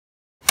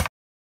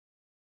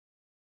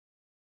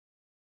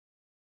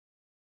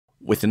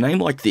With a name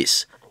like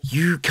this,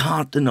 you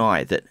can't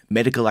deny that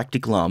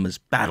Metagalactic Llamas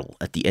Battle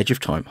at the Edge of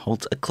Time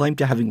holds a claim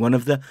to having one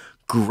of the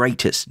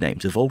greatest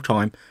names of all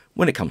time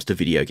when it comes to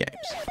video games.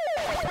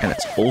 And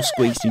it's all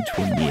squeezed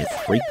into a mere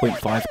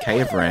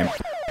 3.5k of RAM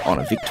on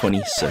a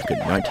VIC-20 circa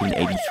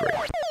 1983.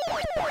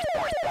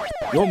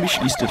 Your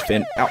mission is to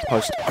defend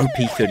Outpost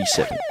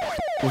OP-37,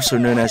 also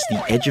known as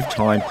the Edge of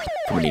Time,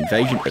 from an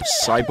invasion of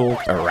cyborg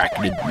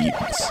arachnid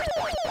mutants.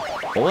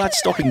 All that's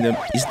stopping them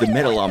is the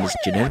Meta Llamas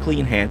genetically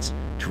enhanced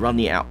to run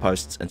the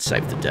outposts and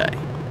save the day.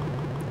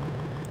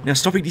 Now,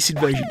 stopping this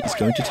invasion is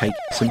going to take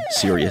some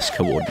serious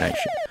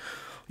coordination.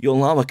 Your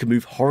llama can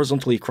move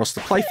horizontally across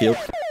the playfield,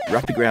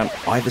 wrapping around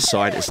either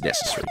side as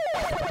necessary.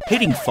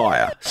 Hitting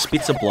fire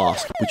spits a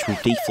blast which will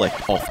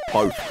deflect off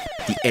both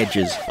the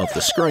edges of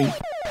the screen,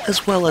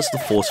 as well as the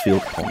force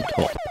field on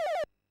top.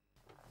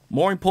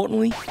 More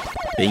importantly,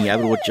 being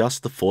able to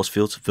adjust the force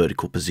field's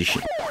vertical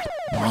position.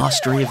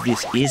 Mastery of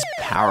this is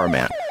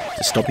paramount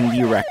to stopping the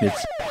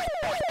arachnids.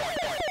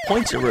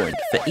 Points are earned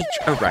for each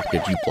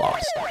arachnid you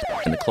blast,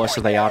 and the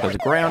closer they are to the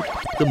ground,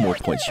 the more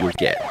points you'll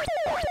get.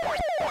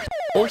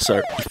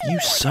 Also, if you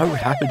so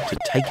happen to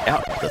take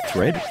out the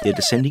thread they're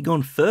descending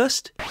on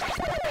first,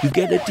 you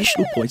get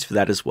additional points for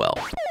that as well,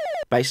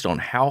 based on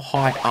how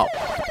high up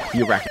the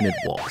arachnid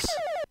was.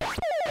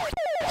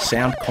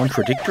 Sound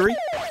contradictory?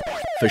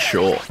 For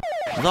sure,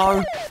 though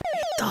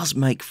it does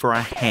make for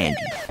a handy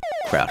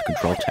crowd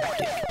control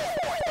tactic.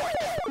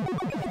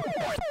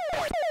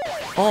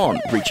 On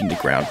reaching the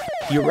ground,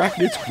 the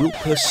arachnids will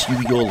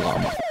pursue your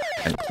llama,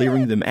 and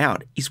clearing them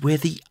out is where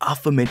the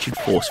aforementioned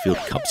force field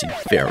comes in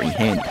very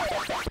handy.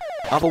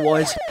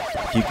 Otherwise,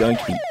 you're going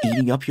to be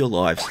eating up your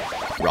lives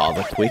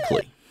rather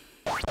quickly.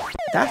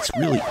 That's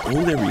really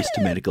all there is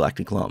to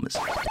Metagalactic Llamas.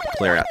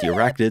 Clear out the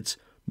arachnids,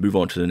 move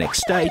on to the next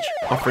stage,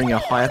 offering a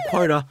higher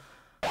quota,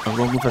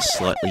 along with a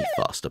slightly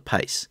faster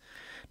pace.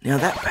 Now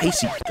that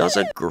pacing does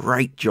a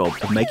great job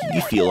of making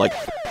you feel like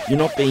you're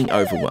not being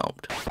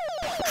overwhelmed.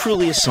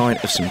 Truly a sign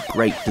of some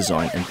great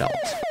design and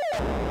balance.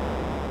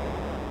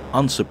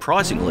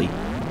 Unsurprisingly,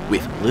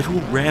 with little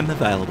RAM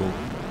available,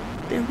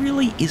 there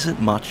really isn't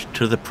much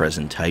to the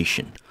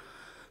presentation.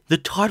 The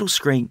title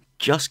screen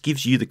just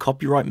gives you the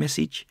copyright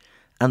message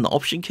and the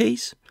option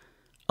keys,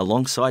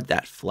 alongside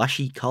that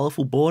flashy,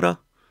 colourful border.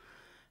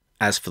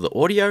 As for the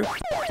audio,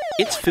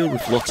 it's filled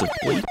with lots of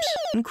bleeps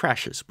and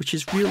crashes, which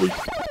is really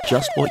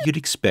just what you'd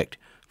expect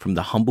from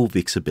the humble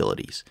VIC's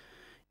abilities.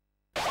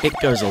 It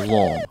goes a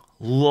long,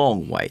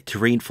 long way to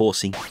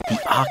reinforcing the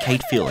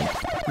arcade feeling,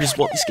 which is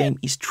what this game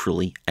is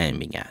truly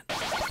aiming at.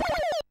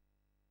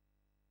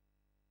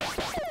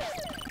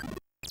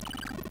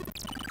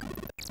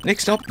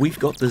 Next up, we've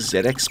got the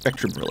ZX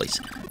Spectrum release,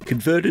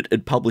 converted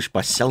and published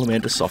by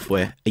Salamander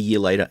Software a year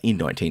later in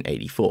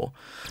 1984.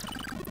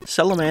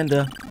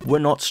 Salamander were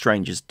not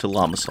strangers to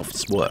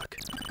Llamasoft's work,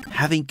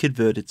 having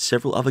converted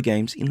several other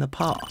games in the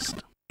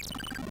past.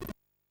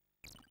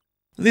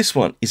 This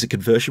one is a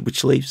conversion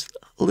which leaves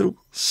a little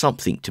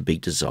something to be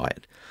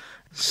desired,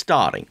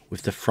 starting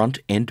with the front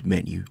end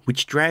menu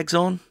which drags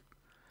on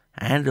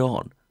and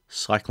on,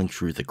 cycling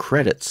through the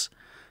credits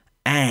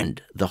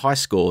and the high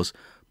scores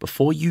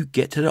before you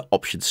get to the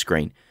options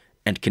screen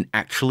and can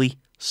actually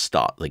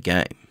start the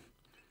game.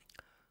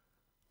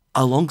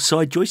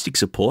 Alongside joystick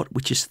support,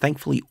 which is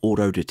thankfully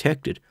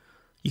auto-detected,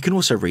 you can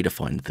also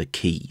redefine the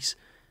keys.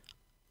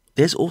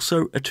 There's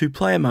also a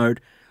 2-player mode,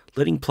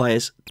 letting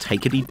players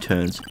take it in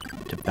turns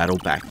to battle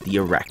back the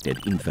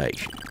arachnid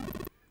invasion.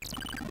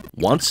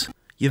 Once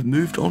you've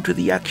moved on to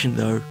the action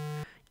though,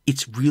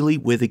 it's really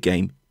where the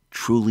game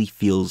truly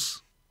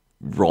feels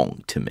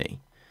wrong to me.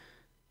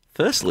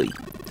 Firstly,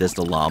 there's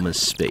the llama's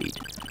speed,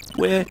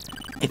 where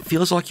it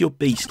feels like your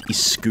beast is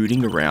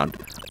scooting around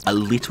a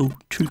little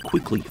too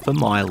quickly for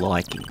my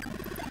liking,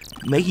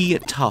 making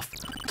it tough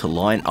to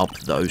line up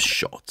those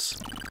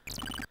shots.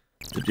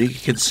 The bigger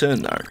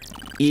concern though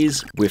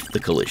is with the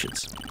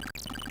collisions.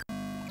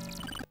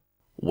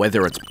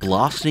 Whether it's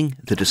blasting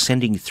the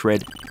descending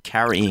thread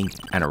carrying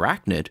an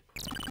arachnid,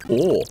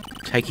 or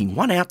taking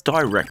one out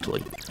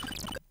directly,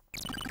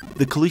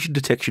 the collision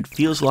detection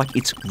feels like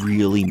it's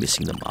really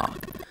missing the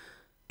mark.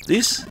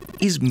 This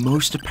is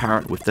most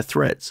apparent with the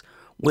threads,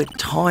 where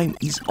time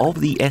is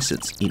of the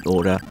essence in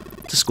order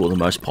to score the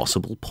most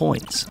possible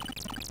points.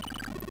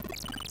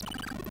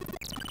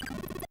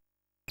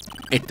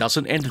 It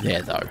doesn't end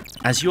there though,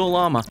 as your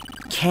llama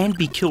can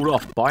be killed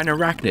off by an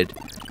arachnid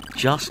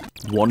just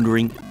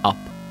wandering up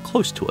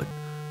close to it.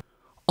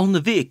 On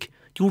the VIC,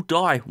 you'll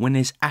die when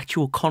there's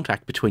actual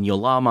contact between your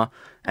llama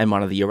and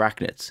one of the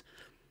arachnids.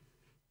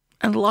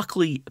 And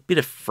luckily, a bit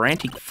of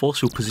frantic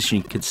forceful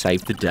positioning can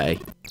save the day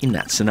in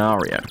that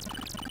scenario.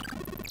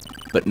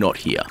 But not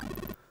here.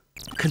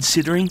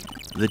 Considering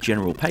the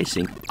general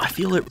pacing, I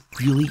feel it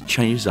really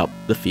changes up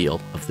the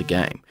feel of the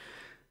game,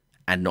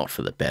 and not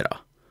for the better.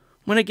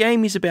 When a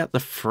game is about the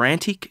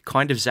frantic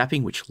kind of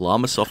zapping which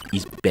Llamasoft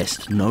is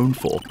best known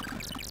for,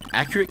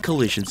 accurate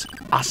collisions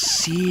are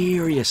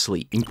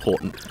seriously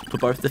important for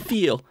both the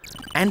feel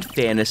and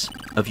fairness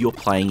of your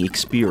playing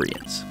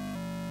experience.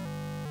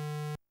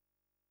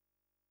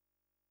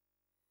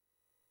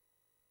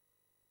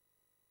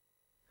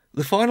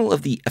 The final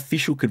of the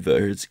official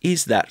conversions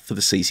is that for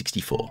the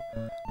C64.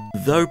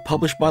 Though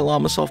published by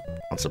Llamasoft,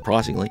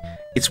 unsurprisingly,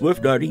 it's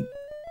worth noting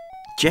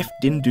Jeff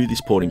didn't do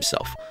this port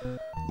himself,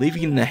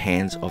 leaving it in the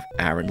hands of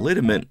Aaron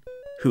Litterman,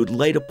 who would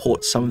later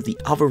port some of the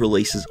other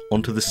releases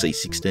onto the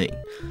C16.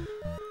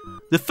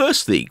 The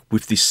first thing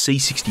with this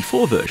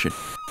C64 version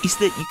is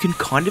that you can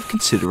kind of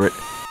consider it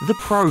the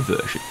Pro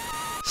version,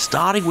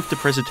 starting with the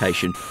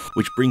presentation,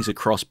 which brings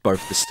across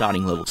both the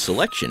starting level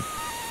selection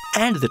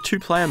and the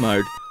 2-player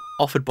mode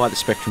offered by the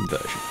Spectrum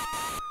version.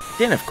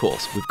 Then of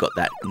course we've got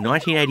that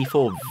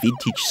 1984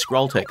 vintage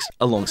scroll text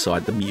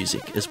alongside the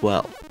music as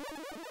well.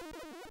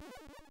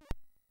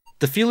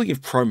 The feeling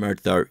of Pro mode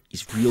though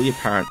is really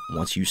apparent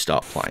once you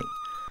start playing,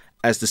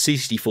 as the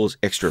C64's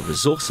extra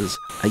resources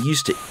are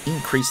used to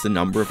increase the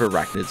number of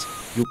arachnids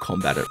you'll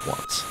combat at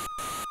once.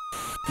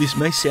 This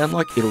may sound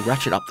like it'll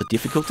ratchet up the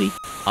difficulty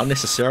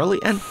unnecessarily,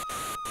 and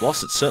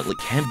whilst it certainly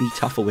can be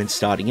tougher when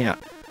starting out,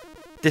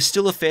 there's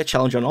still a fair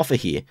challenge on offer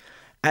here,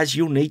 as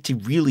you'll need to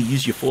really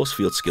use your force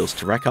field skills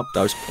to rack up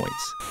those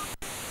points.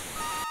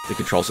 The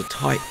controls are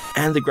tight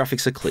and the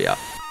graphics are clear.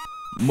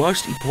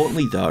 Most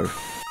importantly though,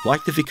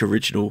 like the VIC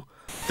original,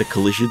 the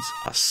collisions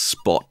are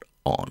spot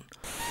on,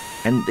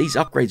 and these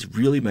upgrades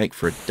really make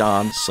for a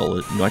darn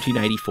solid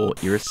 1984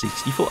 era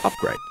 64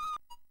 upgrade.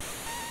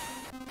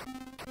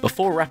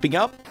 Before wrapping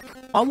up,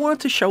 I wanted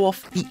to show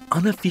off the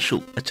unofficial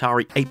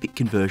Atari 8-bit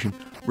conversion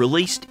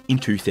released in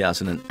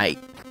 2008.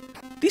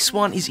 This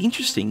one is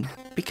interesting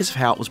because of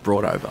how it was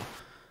brought over.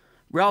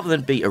 Rather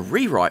than be a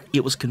rewrite,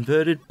 it was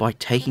converted by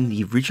taking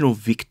the original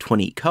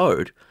VIC-20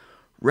 code,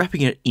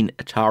 wrapping it in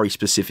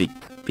Atari-specific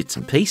bits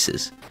and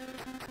pieces,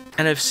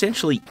 and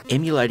essentially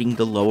emulating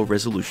the lower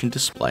resolution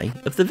display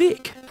of the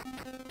VIC.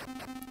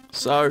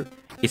 So,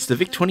 it's the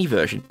VIC-20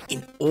 version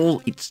in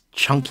all its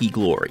chunky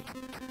glory,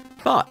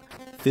 but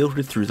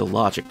filtered through the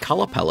larger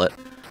colour palette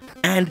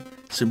and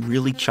some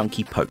really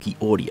chunky pokey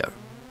audio.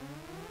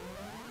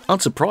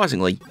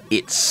 Unsurprisingly,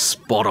 it's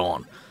spot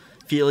on,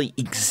 feeling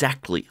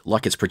exactly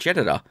like its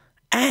progenitor,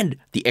 and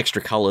the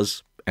extra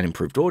colours and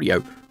improved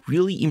audio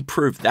really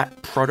improve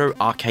that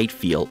proto-arcade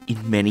feel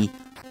in many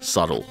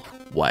subtle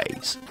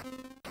ways.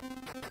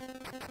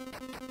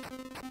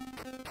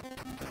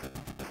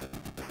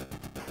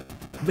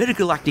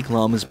 Metagalactic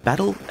Llamas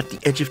Battle at the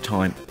Edge of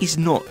Time is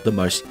not the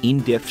most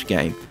in-depth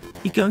game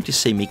you're going to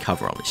see me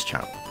cover on this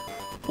channel.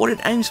 What it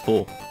aims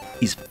for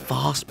is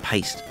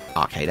fast-paced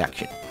arcade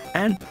action,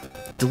 and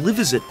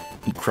delivers it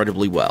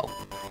incredibly well.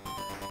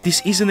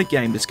 This isn't a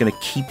game that's going to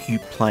keep you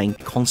playing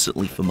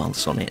constantly for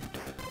months on end,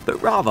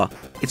 but rather,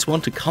 it's one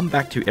to come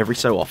back to every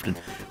so often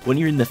when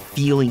you're in the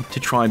feeling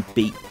to try and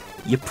beat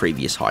your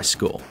previous high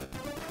score.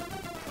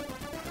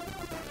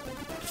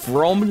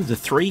 From the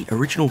 3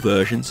 original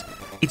versions,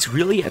 it's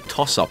really a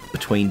toss-up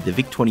between the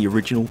VIC-20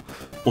 original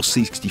or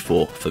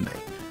C64 for me.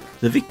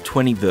 The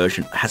VIC-20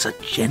 version has a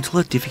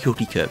gentler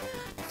difficulty curve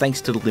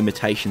thanks to the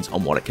limitations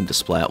on what it can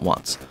display at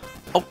once.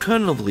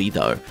 Alternatively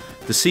though,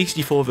 the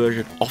C64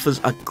 version offers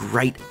a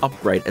great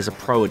upgrade as a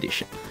Pro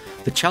Edition.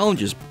 The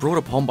challenges brought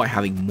upon by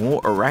having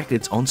more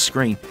arachnids on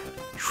screen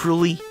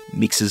truly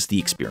mixes the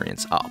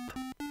experience up.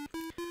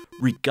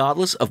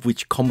 Regardless of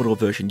which Commodore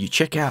version you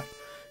check out,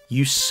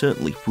 you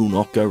certainly will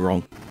not go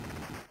wrong.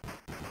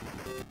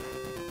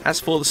 As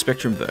for the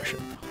Spectrum version,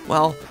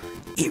 well,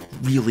 it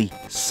really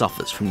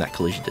suffers from that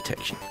collision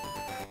detection.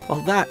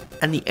 While that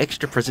and the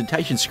extra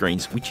presentation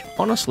screens, which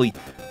honestly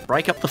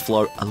break up the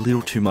flow a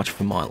little too much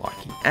for my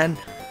liking. And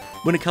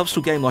when it comes to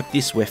a game like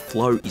this where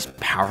flow is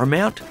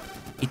paramount,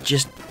 it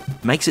just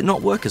makes it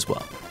not work as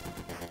well.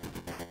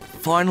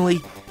 Finally,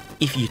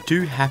 if you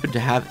do happen to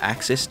have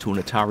access to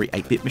an Atari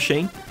 8-bit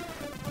machine,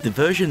 the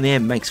version there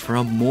makes for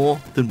a more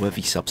than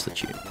worthy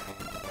substitute.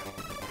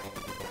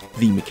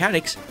 The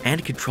mechanics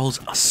and controls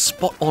are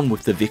spot on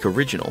with the VIC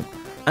original,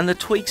 and the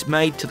tweaks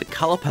made to the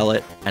colour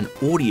palette and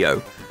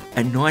audio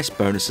are nice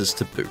bonuses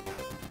to boot.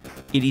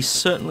 It is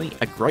certainly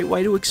a great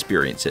way to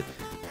experience it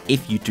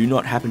if you do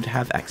not happen to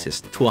have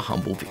access to a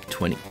humble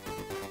VIC-20.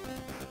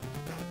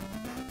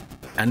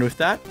 And with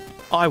that,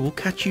 I will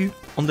catch you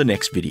on the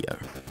next video.